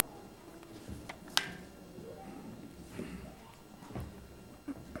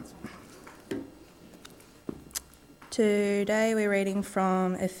Today we're reading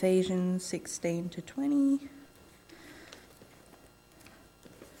from Ephesians 16 to 20.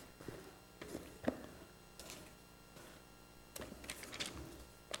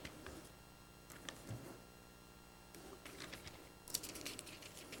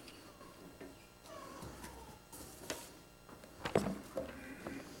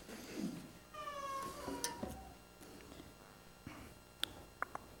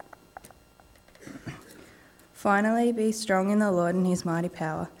 Finally, be strong in the Lord and his mighty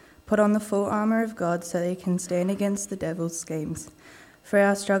power. Put on the full armour of God so that you can stand against the devil's schemes. For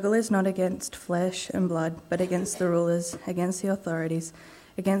our struggle is not against flesh and blood, but against the rulers, against the authorities,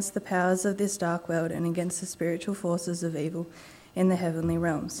 against the powers of this dark world, and against the spiritual forces of evil in the heavenly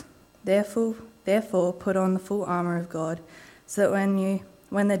realms. Therefore, put on the full armour of God, so that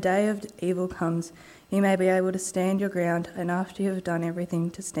when the day of evil comes, you may be able to stand your ground, and after you have done everything,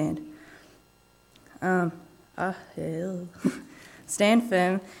 to stand. Stand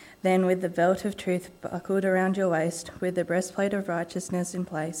firm, then, with the belt of truth buckled around your waist, with the breastplate of righteousness in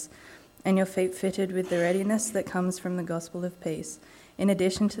place, and your feet fitted with the readiness that comes from the gospel of peace. In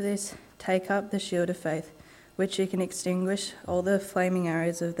addition to this, take up the shield of faith, which you can extinguish all the flaming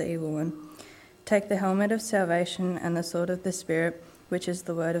arrows of the evil one. Take the helmet of salvation and the sword of the Spirit, which is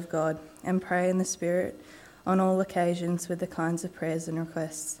the word of God, and pray in the Spirit on all occasions with the kinds of prayers and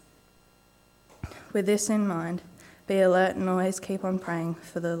requests. With this in mind, be alert and always keep on praying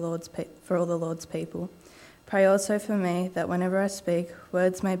for all the Lord's people. Pray also for me, that whenever I speak,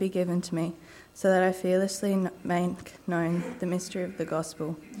 words may be given to me, so that I fearlessly make known the mystery of the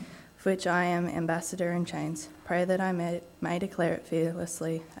gospel, for which I am ambassador in chains. Pray that I may declare it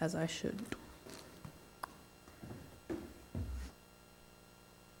fearlessly as I should.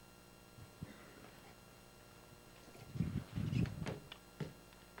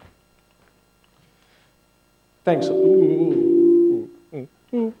 Thanks.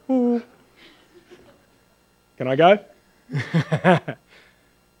 Can I go?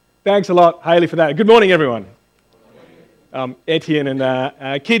 Thanks a lot, Hayley, for that. Good morning, everyone. Etienne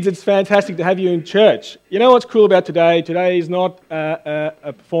and kids, it's fantastic to have you in church. You know what's cool about today? Today is not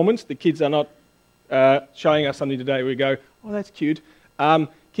a performance. The kids are not showing us something today. We go, oh, that's cute.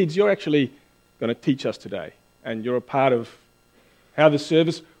 Kids, you're actually going to teach us today, and you're a part of how the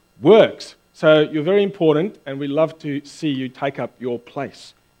service works. So you're very important, and we love to see you take up your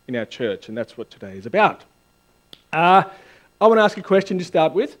place in our church, and that's what today is about. I want to ask a question to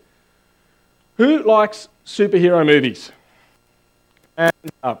start with. Who likes superhero movies? And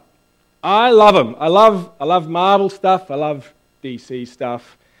I love them. I love Marvel stuff. I love DC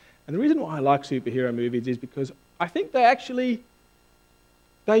stuff. And the reason why I like superhero movies is because I think they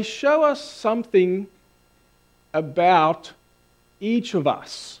show us something about each of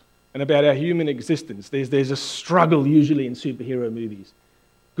us and about our human existence. There's a struggle usually in superhero movies.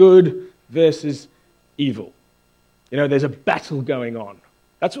 Good versus evil. You know, there's a battle going on.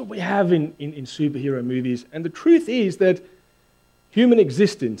 That's what we have in superhero movies. And the truth is that human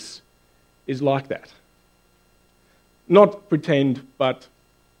existence is like that. Not pretend, but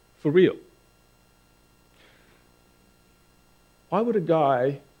for real. Why would a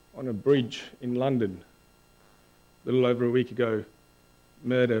guy on a bridge in London a little over a week ago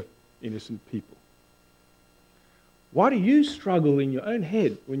murder innocent people? Why do you struggle in your own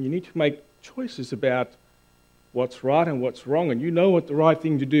head when you need to make choices about what's right and what's wrong, and you know what the right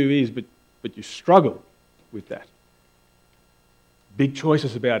thing to do is, but you struggle with that? Big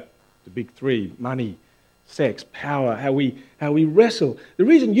choices about the big three: money, sex, power, how we wrestle. The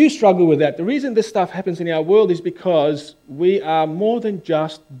reason you struggle with that, the reason this stuff happens in our world, is because we are more than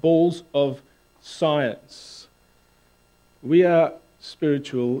just balls of science. We are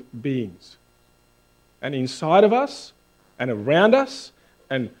spiritual beings. And inside of us, and around us,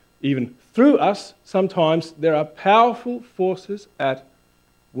 and even through us, sometimes there are powerful forces at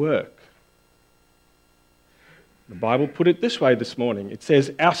work. The Bible put it this way this morning. It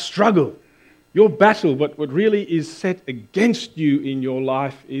says, our struggle, your battle, what really is set against you in your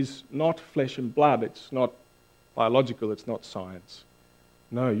life is not flesh and blood. It's not biological. It's not science.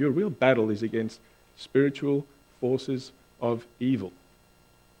 No, your real battle is against spiritual forces of evil.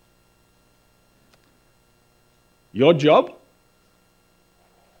 Your job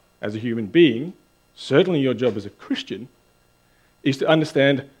as a human being, certainly your job as a Christian, is to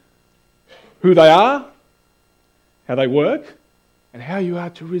understand who they are, how they work, and how you are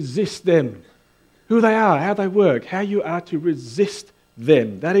to resist them. Who they are, how they work, how you are to resist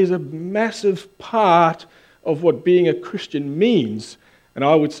them. That is a massive part of what being a Christian means, and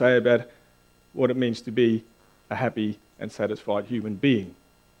I would say about what it means to be a happy and satisfied human being.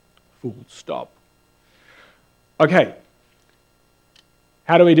 Full stop. Okay,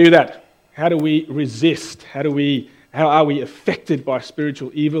 how do we do that? How do we resist? How are we affected by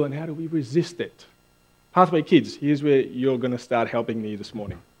spiritual evil, and how do we resist it? Pathway Kids, here's where you're going to start helping me this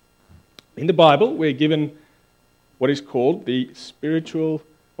morning. In the Bible, we're given what is called the spiritual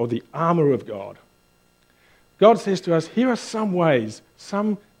or the armour of God. God says to us, here are some ways,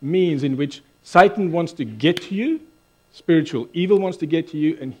 some means in which Satan wants to get to you, spiritual evil wants to get to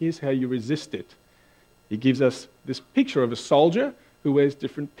you, and here's how you resist it. He gives us this picture of a soldier who wears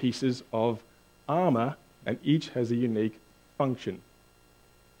different pieces of armour, and each has a unique function.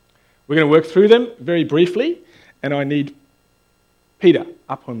 We're going to work through them very briefly, and I need Peter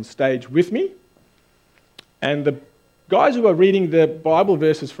up on stage with me. And the guys who are reading the Bible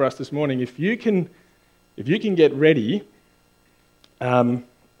verses for us this morning, if you can get ready, I'm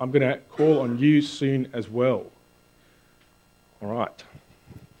going to call on you soon as well. All right.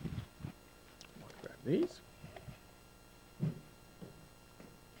 Grab these.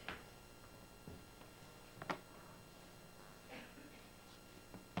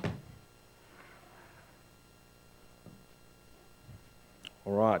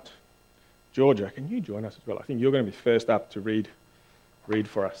 All right. Georgia, can you join us as well? I think you're going to be first up to read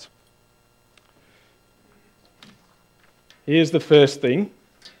for us. Here's the first thing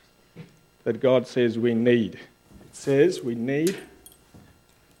that God says we need. It says we need...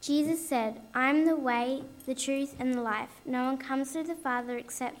 Jesus said, "I am the way, the truth, and the life. No one comes to the Father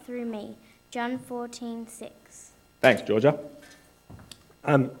except through me." John 14:6. Thanks, Georgia.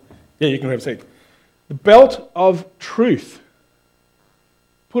 You can have a seat. The belt of truth.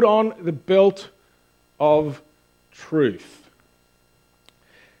 Put on the belt of truth.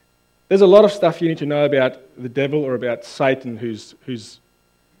 There's a lot of stuff you need to know about the devil or about Satan, who's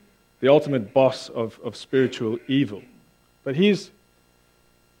the ultimate boss of spiritual evil. But here's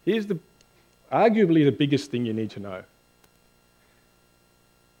arguably the biggest thing you need to know.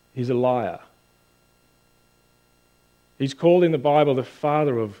 He's a liar. He's called in the Bible the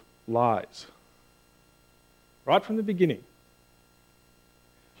father of lies. Right from the beginning.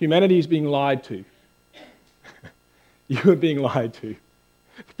 Humanity is being lied to. You are being lied to.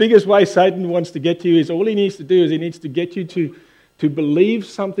 The biggest way Satan wants to get to you is all he needs to do is he needs to get you to believe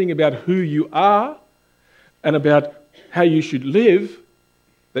something about who you are and about how you should live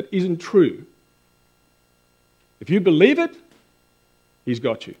that isn't true. If you believe it, he's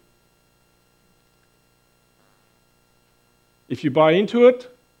got you. If you buy into it,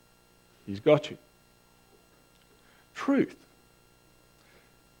 he's got you. Truth.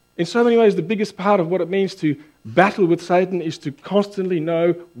 In so many ways, the biggest part of what it means to battle with Satan is to constantly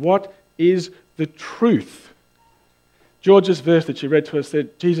know what is the truth. George's verse that she read to us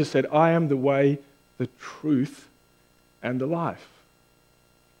said, Jesus said, "I am the way, the truth, and the life."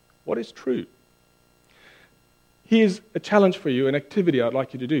 What is true? Here's a challenge for you, an activity I'd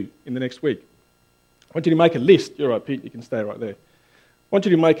like you to do in the next week. I want you to make a list. You're right, Pete, you can stay right there. I want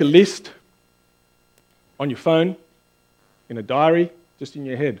you to make a list on your phone, in a diary, just in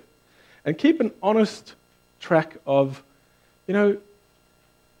your head. And keep an honest track of,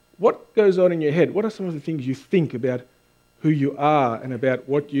 what goes on in your head? What are some of the things you think about who you are and about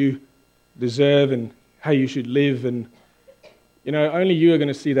what you deserve and how you should live? And, only you are going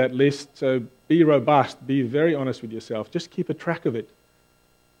to see that list, so be robust, be very honest with yourself. Just keep a track of it.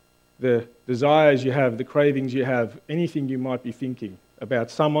 The desires you have, the cravings you have, anything you might be thinking about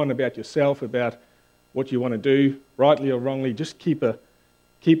someone, about yourself, about what you want to do, rightly or wrongly, just keep an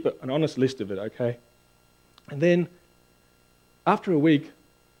honest list of it, okay? And then, after a week,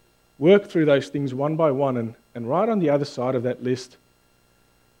 work through those things one by one and write on the other side of that list,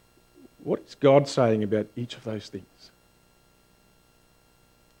 what is God saying about each of those things?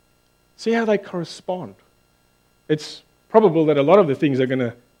 See how they correspond. It's probable that a lot of the things are going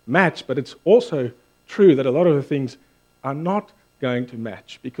to match, but it's also true that a lot of the things are not going to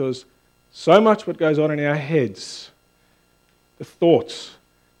match because so much what goes on in our heads, the thoughts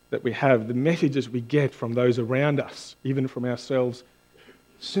that we have, the messages we get from those around us, even from ourselves,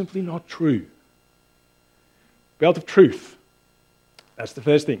 simply not true. Belt of truth. That's the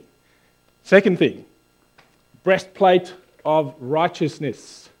first thing. Second thing, breastplate of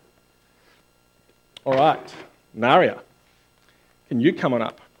righteousness. All right, Naria, can you come on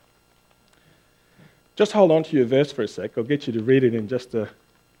up? Just hold on to your verse for a sec. I'll get you to read it in just a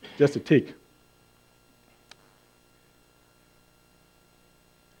tick.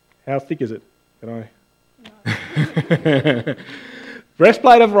 How thick is it? Can I?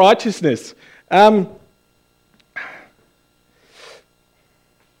 Breastplate of righteousness.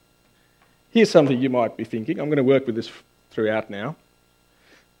 Here's something you might be thinking. I'm going to work with this throughout now.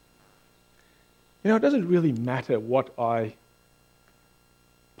 It doesn't really matter what I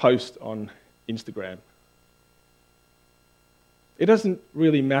post on Instagram. It doesn't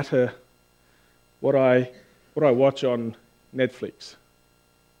really matter what I watch on Netflix.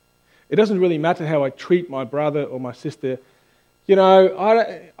 It doesn't really matter how I treat my brother or my sister.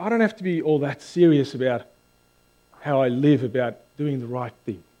 I don't have to be all that serious about how I live, about doing the right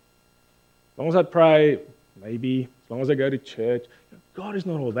thing. As long as I pray, maybe, as long as I go to church, God is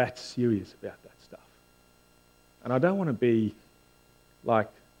not all that serious about that stuff. And I don't want to be like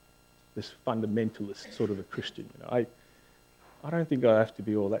this fundamentalist sort of a Christian. I don't think I have to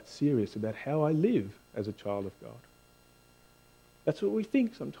be all that serious about how I live as a child of God. That's what we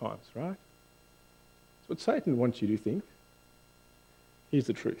think sometimes, right? That's what Satan wants you to think. Here's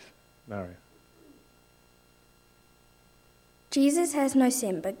the truth. Mario. Jesus has no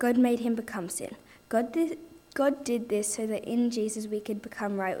sin, but God made him become sin. God did this so that in Jesus we could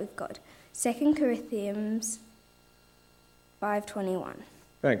become right with God. 2 Corinthians 5:21.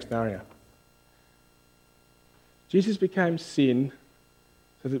 Thanks, Mario. Jesus became sin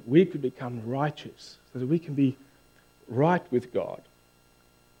so that we could become righteous, so that we can be right with God.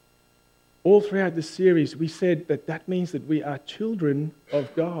 All throughout this series, we said that means that we are children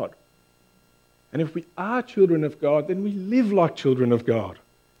of God. And if we are children of God, then we live like children of God.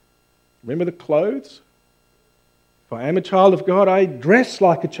 Remember the clothes? If I am a child of God, I dress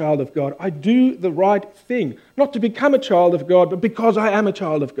like a child of God. I do the right thing, not to become a child of God, but because I am a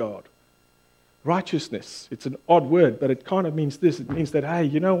child of God. Righteousness, it's an odd word, but it kind of means this. It means that, hey,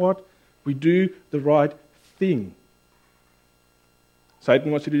 you know what? We do the right thing.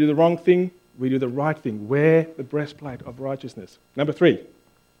 Satan wants you to do the wrong thing. We do the right thing. Wear the breastplate of righteousness. Number 3,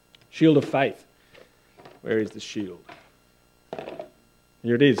 shield of faith. Where is the shield?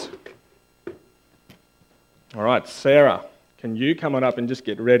 Here it is. All right, Sarah, can you come on up and just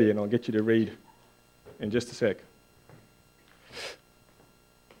get ready, and I'll get you to read in just a sec.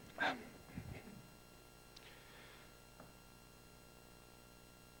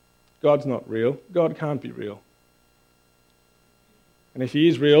 God's not real. God can't be real. And if he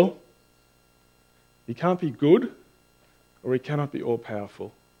is real, he can't be good, or he cannot be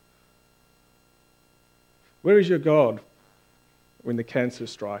all-powerful. Where is your God when the cancer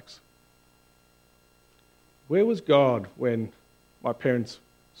strikes? Where was God when my parents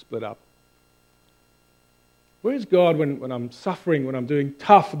split up? Where is God when I'm suffering, when I'm doing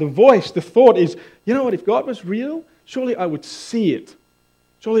tough? The voice, the thought is, you know what, if God was real, surely I would see it.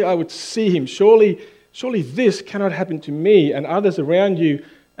 Surely I would see him. Surely this cannot happen to me and others around you.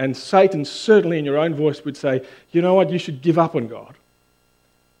 And Satan certainly in your own voice would say, you know what, you should give up on God.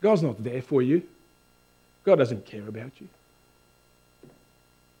 God's not there for you. God doesn't care about you.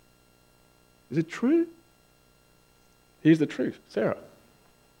 Is it true? Here's the truth. Sarah.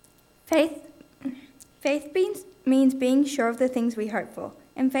 Faith means being sure of the things we hope for.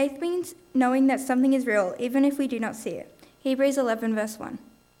 And faith means knowing that something is real, even if we do not see it. Hebrews 11, verse 1.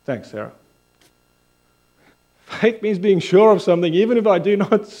 Thanks, Sarah. Faith means being sure of something, even if I do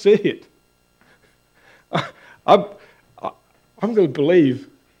not see it. I'm going to believe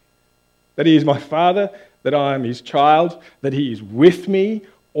that he is my Father, that I am his child, that he is with me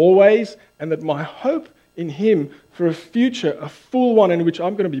always, and that my hope in him for a future, a full one in which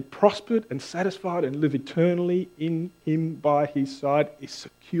I'm going to be prospered and satisfied and live eternally in him by his side is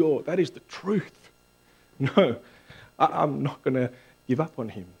secure. That is the truth. No, I'm not going to give up on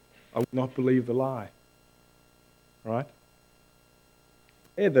him. I will not believe the lie. Right?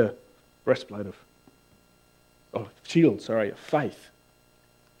 Wear the breastplate of faith.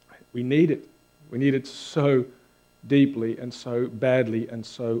 We need it. We need it so deeply and so badly and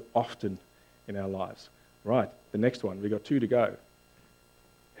so often in our lives. Right, the next one. We've got 2 to go.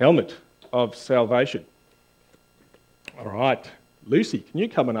 Helmet of salvation. All right. Lucy, can you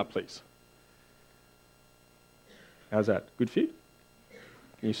come on up, please? How's that? Good for you?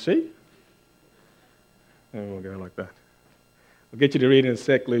 Can you see? And we'll go like that. I'll get you to read in a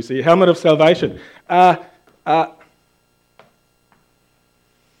sec, Lucy. Helmet of salvation. You're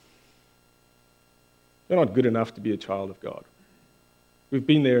not good enough to be a child of God. We've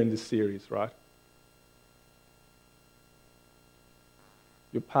been there in this series, right?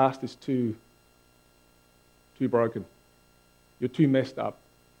 Your past is too broken. You're too messed up.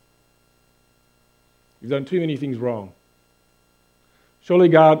 You've done too many things wrong. Surely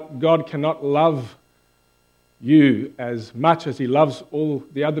God cannot love you as much as he loves all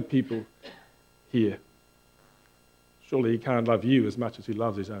the other people here. Surely he can't love you as much as he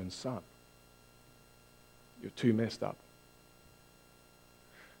loves his own son. You're too messed up.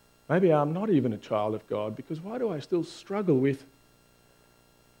 Maybe I'm not even a child of God, because why do I still struggle with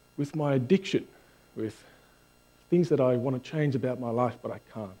my addiction? with things that I want to change about my life, but I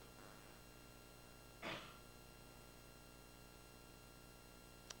can't.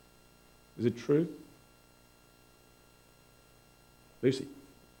 Is it true? Lucy,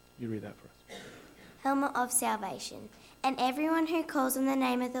 you read that for us. Helmet of salvation. And everyone who calls on the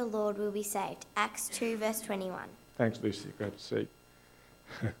name of the Lord will be saved. Acts 2 verse 21. Thanks, Lucy. Great to see.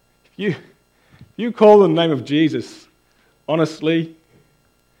 If you call on the name of Jesus, honestly,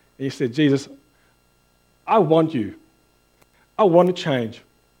 and you said, Jesus, I want you. I want to change.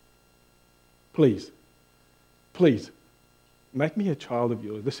 Please, make me a child of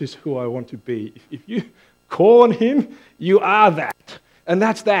yours. This is who I want to be. If you call on him, you are that. And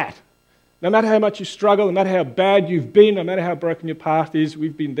that's that. No matter how much you struggle, no matter how bad you've been, no matter how broken your past is,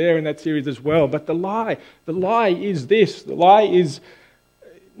 we've been there in that series as well. But the lie is this. The lie is,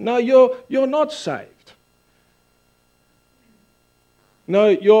 no, you're not saved. No,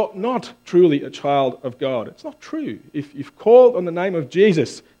 you're not truly a child of God. It's not true. If you've called on the name of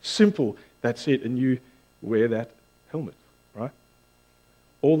Jesus, simple, that's it, and you wear that helmet, right?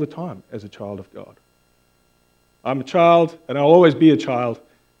 All the time as a child of God. I'm a child, and I'll always be a child,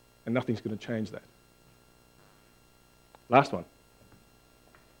 and nothing's going to change that. Last one.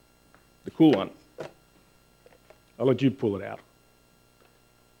 The cool one. I'll let you pull it out.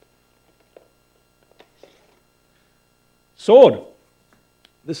 Sword.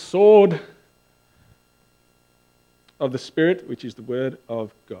 The sword of the Spirit, which is the Word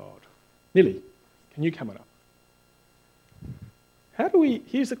of God. Millie, can you come on up?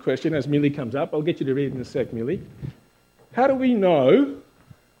 Here's the question as Millie comes up. I'll get you to read in a sec, Millie. How do we know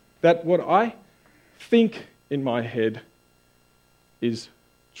that what I think in my head is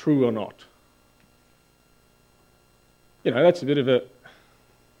true or not? You know, that's a bit of a,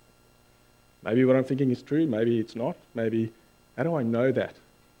 maybe what I'm thinking is true, maybe it's not, maybe, how do I know that?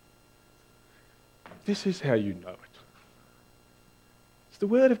 This is how you know it. It's the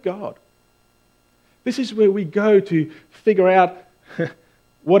Word of God. This is where we go to figure out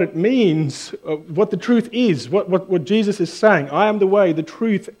what it means, what the truth is, what Jesus is saying. I am the way, the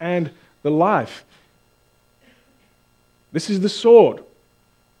truth, and the life. This is the sword.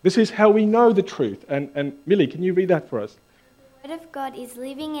 This is how we know the truth. And Millie, can you read that for us? The Word of God is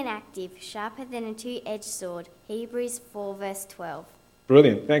living and active, sharper than a two-edged sword. Hebrews 4 verse 12.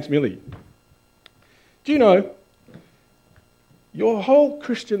 Brilliant. Thanks, Millie. Do you know, your whole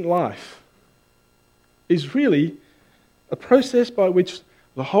Christian life is really a process by which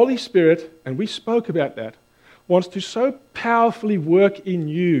the Holy Spirit, and we spoke about that, wants to so powerfully work in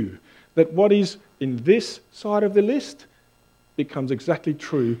you that what is in this side of the list becomes exactly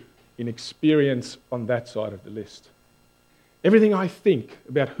true in experience on that side of the list. Everything I think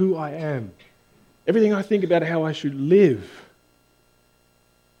about who I am, everything I think about how I should live,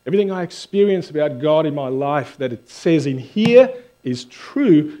 everything I experience about God in my life that it says in here is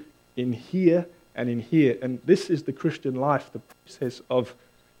true in here and in here. And this is the Christian life, the process of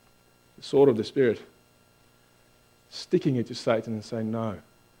the sword of the Spirit. Sticking it to Satan and saying, no,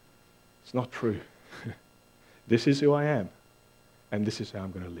 it's not true. This is who I am, and this is how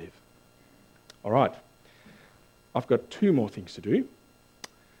I'm going to live. All right. I've got two more things to do.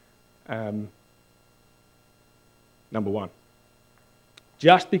 Number one,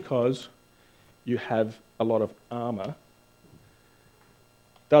 just because you have a lot of armour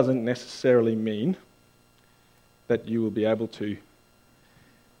doesn't necessarily mean that you will be able to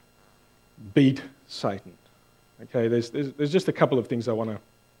beat Satan. Okay, there's just a couple of things I want to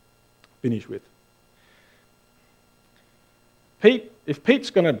finish with. If Pete's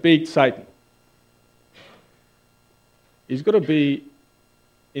going to beat Satan, he's got to be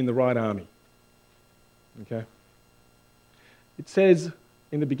in the right army. Okay? It says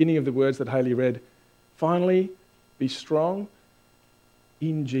in the beginning of the words that Haley read, finally, be strong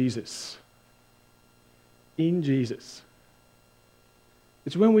in Jesus. In Jesus.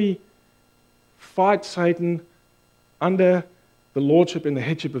 It's when we fight Satan under the lordship and the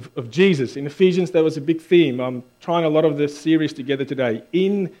headship of Jesus. In Ephesians, that was a big theme. I'm trying a lot of this series together today.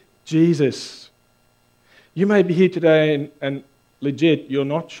 In Jesus. You may be here today and legit, you're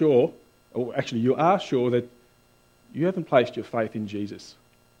not sure, or actually you are sure that you haven't placed your faith in Jesus.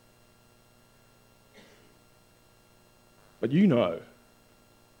 But you know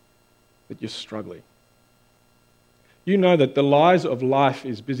that you're struggling. You know that the lies of life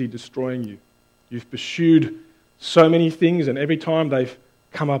is busy destroying you. You've pursued so many things, and every time they've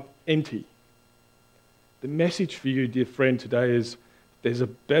come up empty. The message for you, dear friend, today is there's a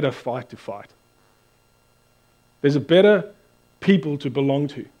better fight to fight. There's a better people to belong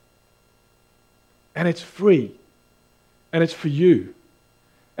to. And it's free. And it's for you.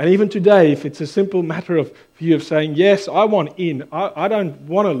 And even today, if it's a simple matter of for you of saying, yes, I want in. I don't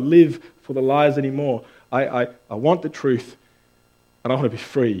want to live for the lies anymore. I want the truth, and I want to be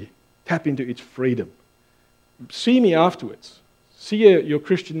free. Tap into its freedom. See me afterwards. See your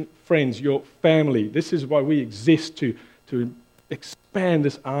Christian friends, your family. This is why we exist, to expand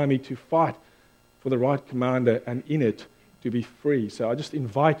this army, to fight for the right commander, and in it, to be free. So I just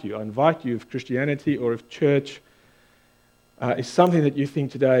invite you. I invite you, if Christianity or if church is something that you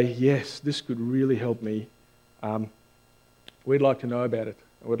think today, yes, this could really help me, we'd like to know about it.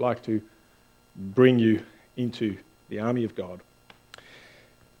 I would like to bring you into the army of God.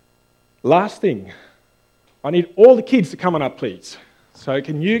 Last thing, I need all the kids to come on up, please. So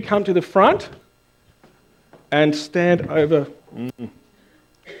can you come to the front and stand over,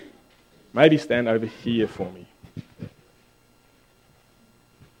 maybe stand over here for me.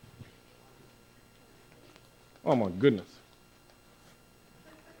 Oh my goodness.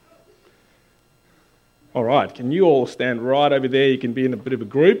 All right, can you all stand right over there? You can be in a bit of a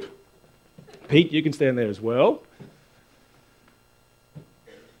group. Pete, you can stand there as well.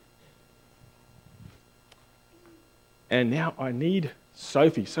 And now I need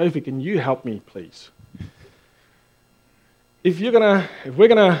Sophie. Sophie, can you help me, please? If we're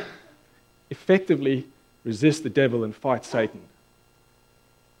gonna effectively resist the devil and fight Satan,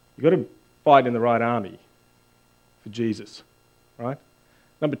 you've got to fight in the right army for Jesus, right?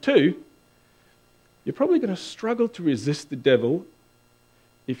 Number two, you're probably going to struggle to resist the devil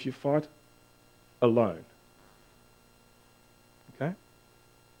if you fight alone. Okay?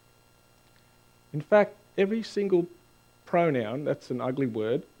 In fact, every single pronoun, that's an ugly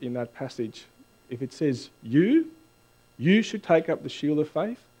word in that passage, if it says you should take up the shield of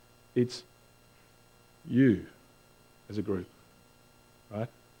faith, it's you as a group, right?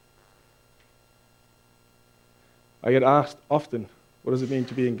 I get asked often, what does it mean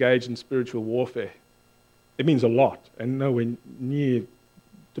to be engaged in spiritual warfare? It means a lot, and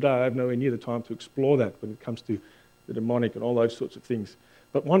today I have nowhere near the time to explore that when it comes to the demonic and all those sorts of things.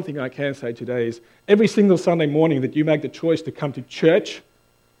 But one thing I can say today is every single Sunday morning that you make the choice to come to church,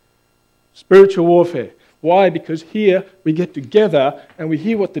 spiritual warfare. Why? Because here we get together and we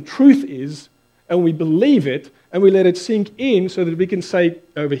hear what the truth is and we believe it and we let it sink in so that we can say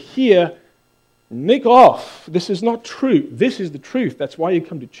over here, nick off, this is not true. This is the truth. That's why you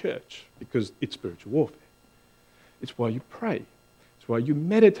come to church, because it's spiritual warfare. It's why you pray. It's why you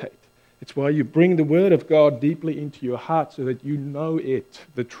meditate. It's why you bring the Word of God deeply into your heart so that you know it,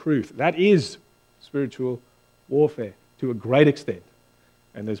 the truth. That is spiritual warfare to a great extent.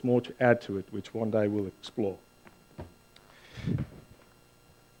 And there's more to add to it, which one day we'll explore.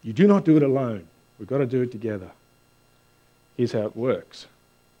 You do not do it alone. We've got to do it together. Here's how it works.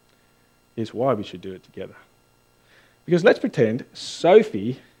 Here's why we should do it together. Because let's pretend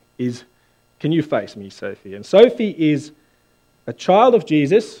Sophie is... Can you face me, Sophie? And Sophie is a child of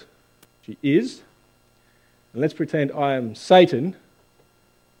Jesus. She is. And let's pretend I am Satan,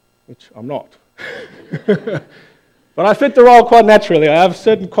 which I'm not. But I fit the role quite naturally. I have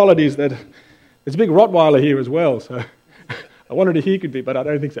certain qualities that... There's a big Rottweiler here as well, so I wondered if he could be, but I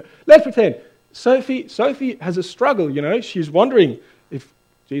don't think so. Let's pretend Sophie has a struggle, you know. She's wondering if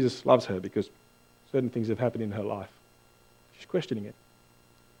Jesus loves her because certain things have happened in her life. She's questioning it.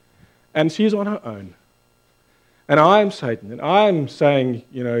 And she's on her own. And I am Satan, and I am saying,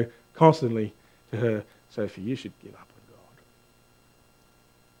 you know, constantly to her, Sophie, you should give up on God.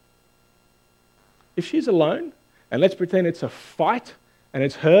 If she's alone, and let's pretend it's a fight, and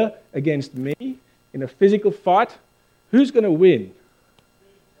it's her against me in a physical fight, who's going to win?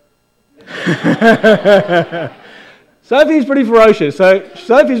 Sophie's pretty ferocious, so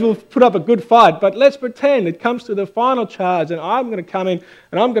Sophie's will put up a good fight, but let's pretend it comes to the final charge and I'm going to come in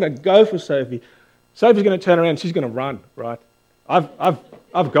and I'm going to go for Sophie. Sophie's going to turn around and she's going to run, right? I've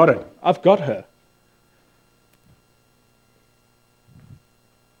got it. I've got her.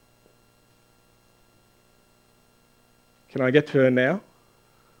 Can I get to her now?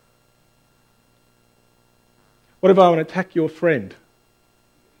 What if I want to attack your friend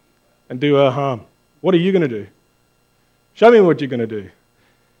and do her harm? What are you going to do? Show me what you're going to do.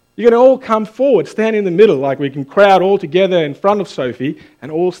 You're going to all come forward, stand in the middle, like we can crowd all together in front of Sophie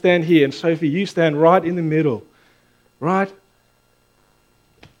and all stand here. And Sophie, you stand right in the middle, right?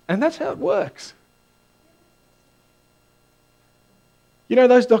 And that's how it works. You know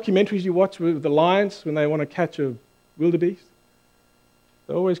those documentaries you watch with the lions when they want to catch a wildebeest?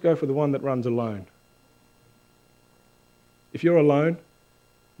 They always go for the one that runs alone. If you're alone,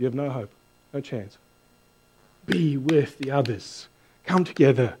 you have no hope, no chance. Be with the others. Come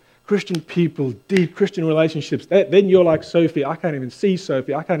together. Christian people, deep Christian relationships, then you're like Sophie. I can't even see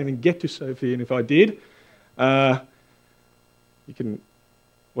Sophie. I can't even get to Sophie. And if I did, what's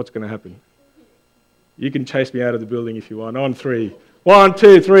going to happen? You can chase me out of the building if you want. On 3. 1,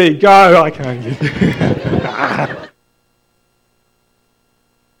 2, 3, go. I can't get